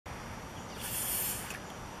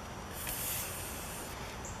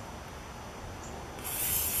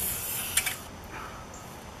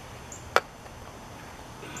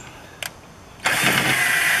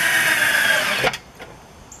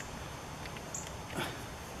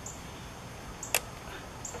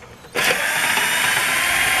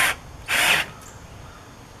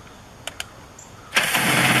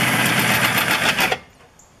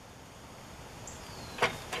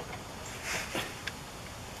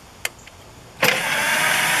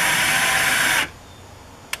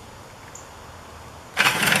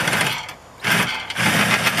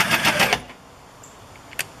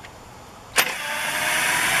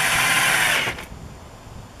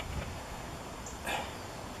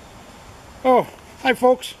Oh, hi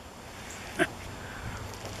folks.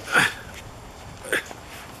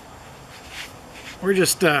 We're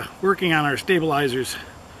just working on our stabilizers.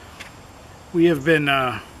 We have been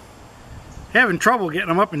having trouble getting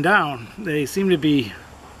them up and down. They seem to be,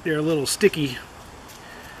 they're a little sticky.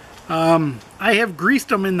 I have greased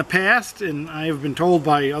them in the past, and I have been told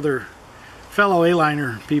by other fellow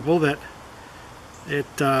Aliner people that it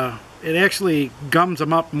actually gums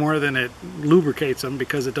them up more than it lubricates them,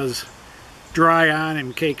 because it does dry on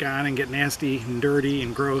and cake on and get nasty and dirty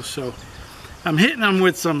and gross. So I'm hitting them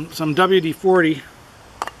with some WD-40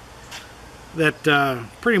 that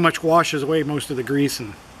pretty much washes away most of the grease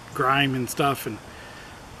and grime and stuff, and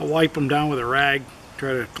I'll wipe them down with a rag,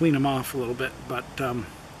 try to clean them off a little bit. But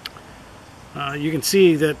you can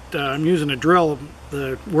see that I'm using a drill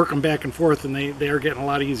to work them back and forth, and they are getting a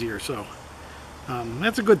lot easier, so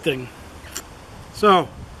that's a good thing. So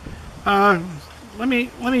let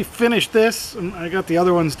me finish this. I got the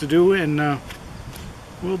other ones to do, and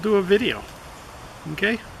we'll do a video.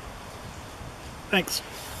 Okay? Thanks.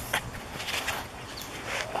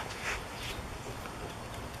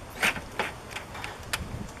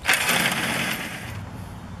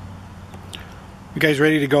 You guys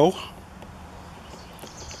ready to go?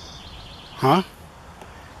 Huh?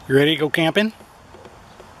 You ready to go camping?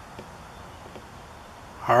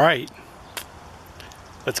 Alright.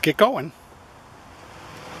 Let's get going.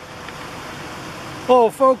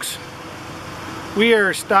 Hello folks. We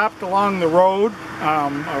are stopped along the road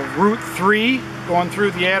of Route 3 going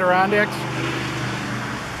through the Adirondacks.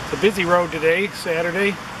 It's a busy road today,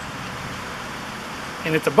 Saturday.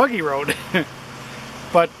 And it's a buggy road.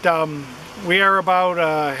 But we are about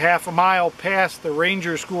half a mile past the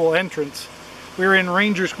Ranger School entrance. We're in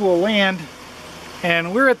Ranger School land,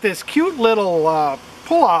 and we're at this cute little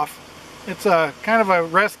pull-off. It's a kind of a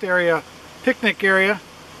rest area, picnic area,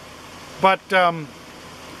 but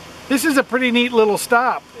this is a pretty neat little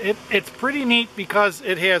stop. It's pretty neat because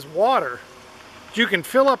it has water. You can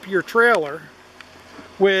fill up your trailer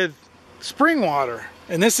with spring water,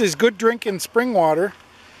 and this is good drinking spring water.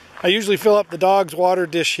 I usually fill up the dog's water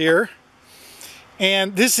dish here,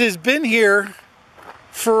 and this has been here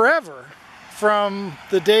forever, from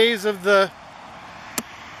the days of the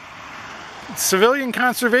Civilian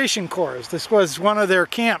Conservation Corps. This was one of their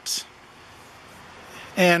camps,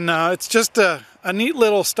 and it's just a neat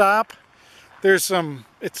little stop. There's some,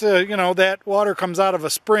 it's a, you know, that water comes out of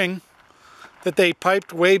a spring that they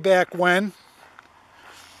piped way back when,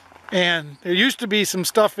 and there used to be some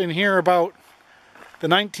stuff in here about the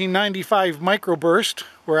 1995 microburst,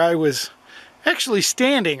 where I was actually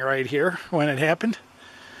standing right here when it happened.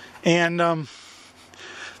 And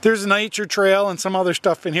there's a nature trail and some other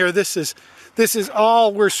stuff in here. This is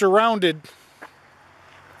all, we're surrounded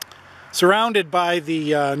by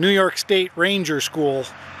the New York State Ranger School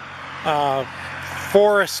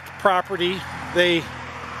forest property. They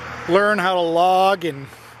learn how to log and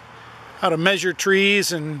how to measure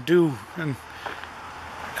trees and do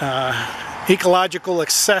ecological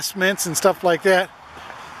assessments and stuff like that.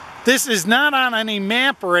 This is not on any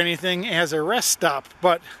map or anything as a rest stop,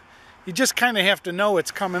 but you just kind of have to know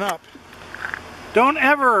it's coming up. Don't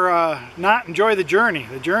ever not enjoy the journey.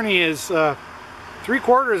 The journey is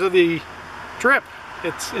 3/4 of the trip.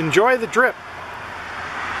 It's enjoy the trip,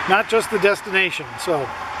 not just the destination. So,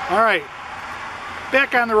 all right,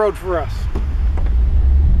 back on the road for us.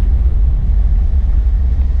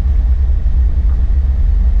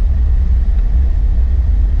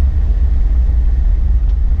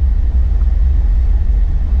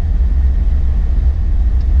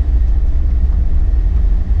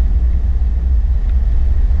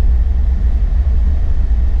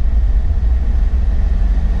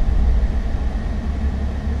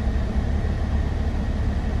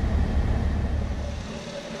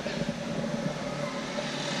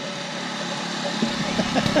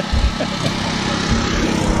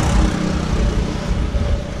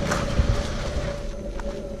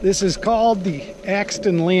 This is called the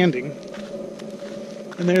Axton Landing,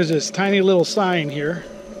 and there's this tiny little sign here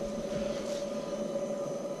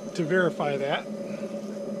to verify that.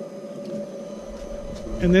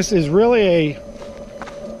 And this is really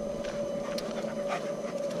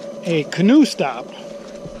a canoe stop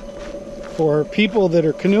for people that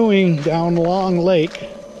are canoeing down Long Lake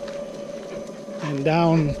and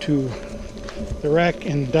down to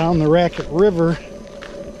the down the Racket River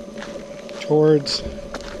towards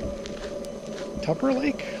Tupper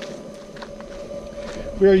Lake.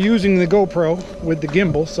 We are using the GoPro with the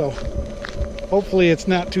gimbal, so hopefully it's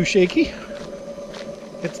not too shaky.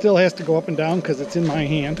 It still has to go up and down because it's in my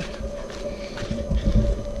hand.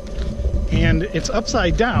 And it's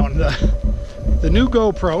upside down. The new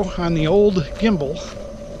GoPro on the old gimbal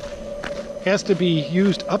has to be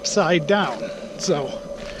used upside down, so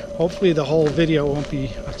hopefully the whole video won't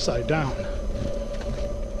be upside down.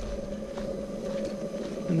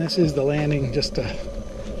 And this is the landing, just a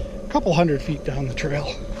couple 100 feet down the trail.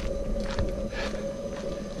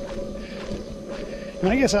 And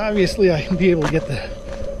I guess obviously I can be able to get the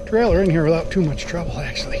trailer in here without too much trouble,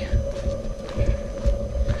 actually.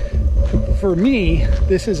 For me,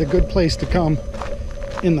 this is a good place to come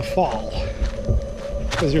in the fall,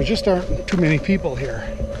 because there just aren't too many people here.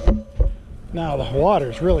 Now the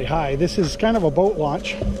water's really high. This is kind of a boat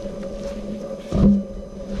launch.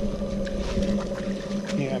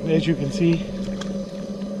 And as you can see,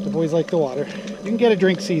 the boys like the water. You can get a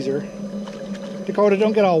drink, Caesar. Dakota,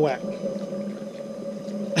 don't get all wet.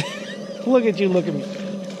 Look at you, look at me.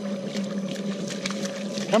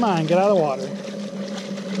 Come on, get out of the water.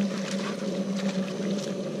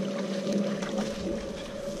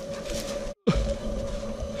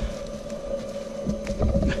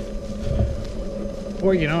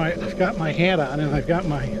 Boy, you know, I've got my hat on and I've got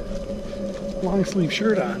my long sleeve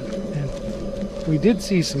shirt on, and we did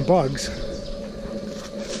see some bugs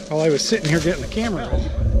while I was sitting here getting the camera ready.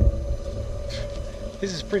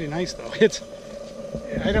 This is pretty nice though.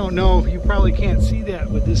 I don't know, you probably can't see that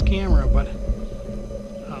with this camera, but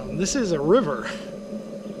this is a river,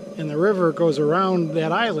 and the river goes around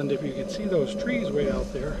that island. If you can see those trees way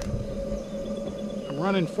out there. I'm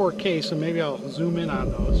running 4K, so maybe I'll zoom in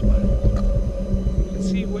on those, but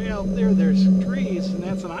see way out there, there's trees, and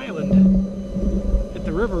that's an island that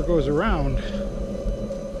the river goes around.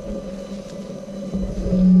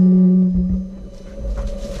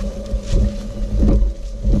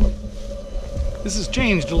 This has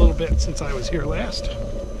changed a little bit since I was here last.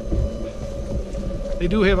 They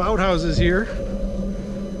do have outhouses here,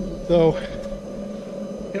 though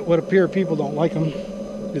it would appear people don't like them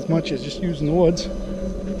as much as just using the woods.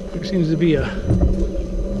 There seems to be a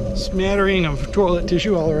smattering of toilet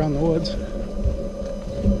tissue all around the woods.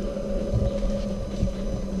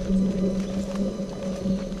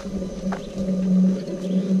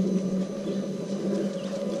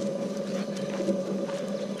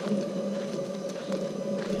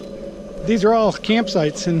 These are all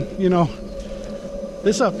campsites, and you know,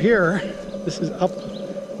 this up here, this is up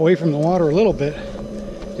away from the water a little bit,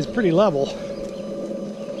 is pretty level,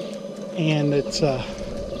 and it's a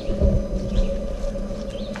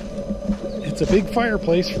big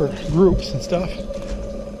fireplace for groups and stuff.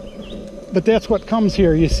 But that's what comes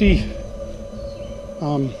here. You see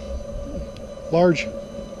large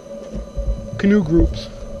canoe groups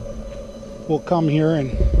will come here,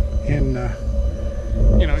 and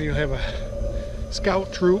you know, you have a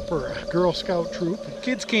scout troop or a Girl Scout troop.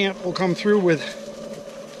 Kids camp will come through with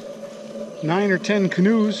 9 or 10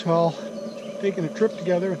 canoes all taking a trip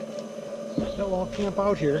together. They'll all camp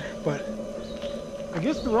out here, but I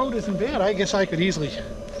guess the road isn't bad. I guess I could easily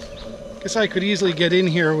get in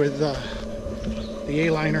here with the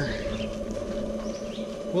Aliner.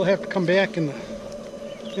 We'll have to come back in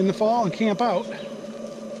the fall and camp out.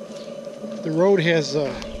 The road has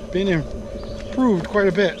been improved quite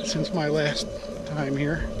a bit since my last time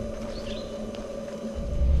here.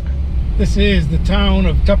 This is the town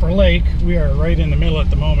of Tupper Lake. We are right in the middle at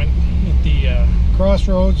the moment at the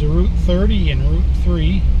crossroads of Route 30 and Route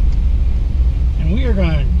 3. And we are going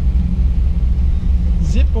to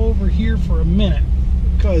zip over here for a minute,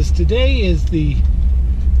 because today is the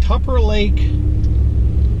Tupper Lake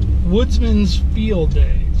Woodsmen Field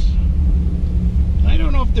Days. I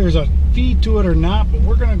don't know if there's a fee to it or not, but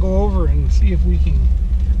we're going to go over and see if we can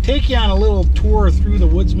take you on a little tour through the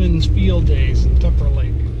Woodsmen Field Days in Tupper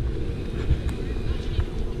Lake.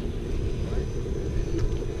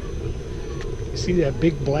 You see that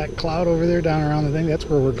big black cloud over there down around the thing? That's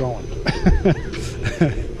where we're going.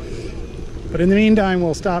 But in the meantime,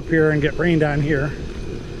 we'll stop here and get rained on here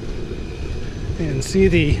and see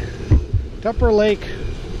the Tupper Lake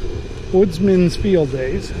Woodsmen's Field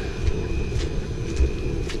Days,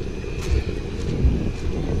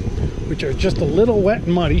 which are just a little wet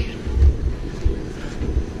and muddy.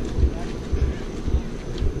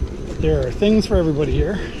 But there are things for everybody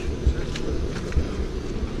here.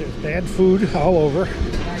 There's bad food all over.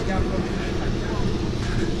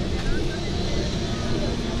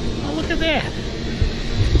 Oh, look at that.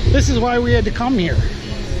 This is why we had to come here.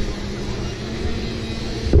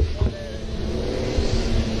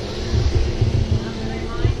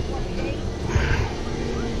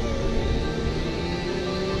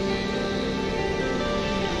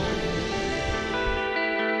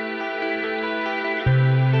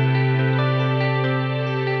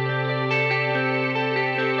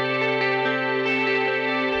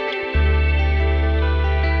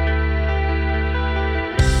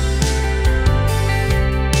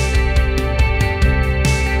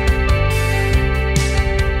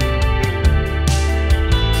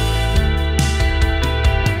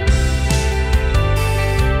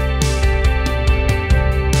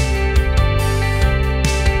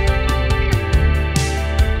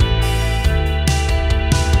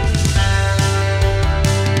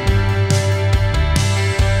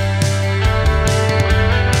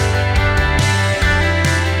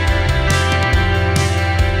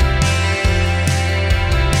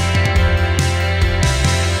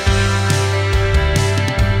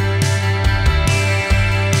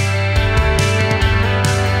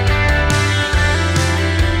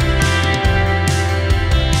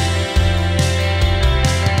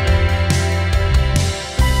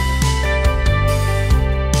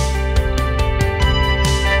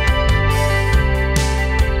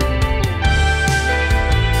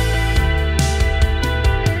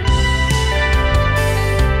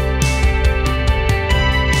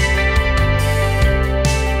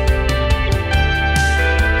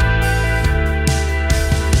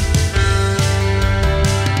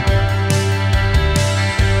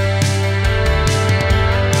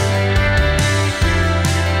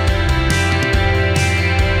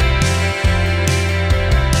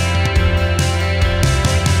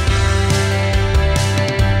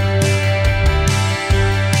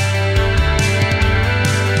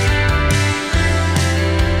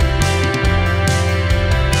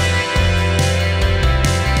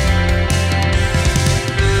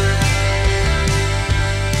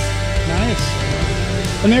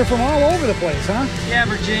 And they're from all over the place, huh? Yeah,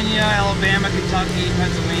 Virginia, Alabama, Kentucky,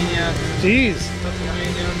 Pennsylvania. Jeez.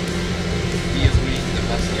 Pennsylvania.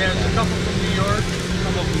 Yeah, there's a couple from New York.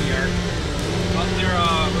 Up there,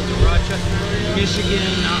 the Rochester area. Michigan,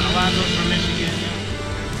 a lot of those from Michigan.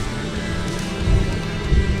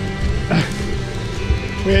 Yeah.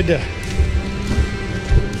 We had to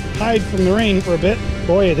hide from the rain for a bit.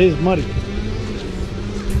 Boy, it is muddy.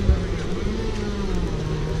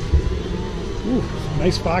 Ooh,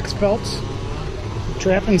 nice fox pelts.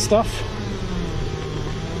 Trapping stuff.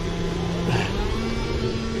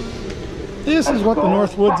 This is what the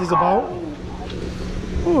North Woods is about.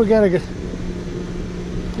 Oh, we gotta get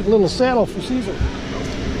a little saddle for Caesar.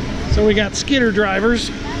 So we got skidder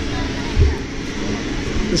drivers.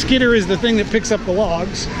 The skidder is the thing that picks up the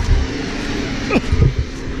logs.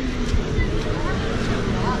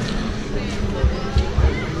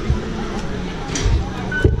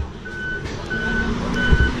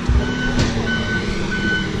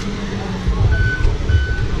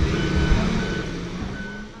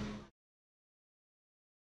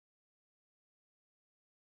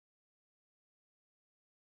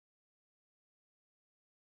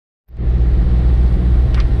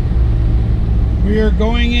 We are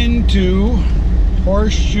going into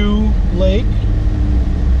Horseshoe Lake,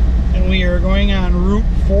 and we are going on Route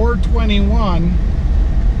 421,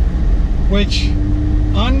 which,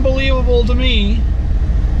 unbelievable to me,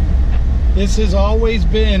 this has always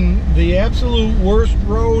been the absolute worst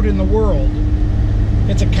road in the world.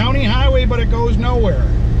 It's a county highway, but it goes nowhere.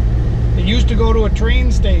 It used to go to a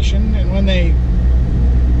train station, and when they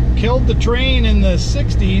killed the train in the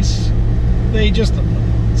 60s, they just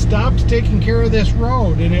stopped taking care of this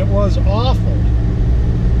road, and it was awful.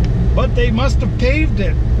 But they must have paved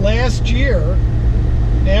it last year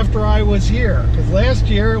after I was here, because last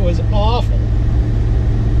year it was awful.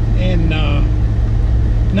 And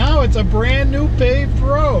now it's a brand new paved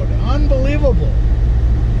road. Unbelievable.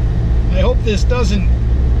 I hope this doesn't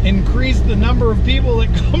increase the number of people that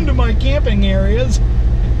come to my camping areas.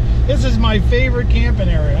 This is my favorite camping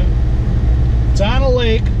area. It's on a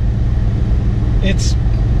lake. It's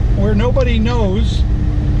where nobody knows,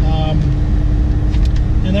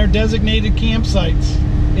 and they're designated campsites.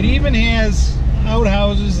 It even has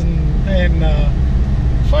outhouses and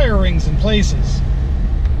fire rings in places.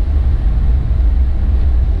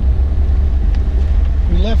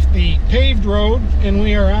 We left the paved road and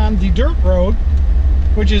we are on the dirt road,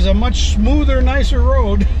 which is a much smoother, nicer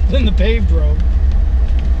road than the paved road.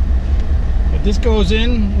 But this goes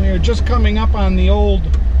in. We are just coming up on the old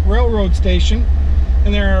railroad station.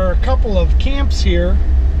 And there are a couple of camps here,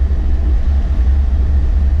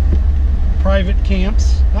 private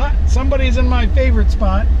camps. Somebody's in my favorite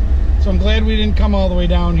spot, so I'm glad we didn't come all the way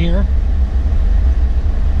down here.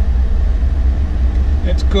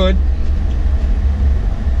 That's good.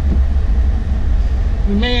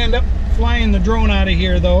 We may end up flying the drone out of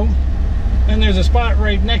here though. And there's a spot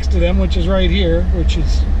right next to them, which is right here, which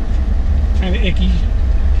is kind of icky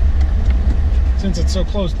since it's so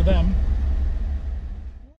close to them.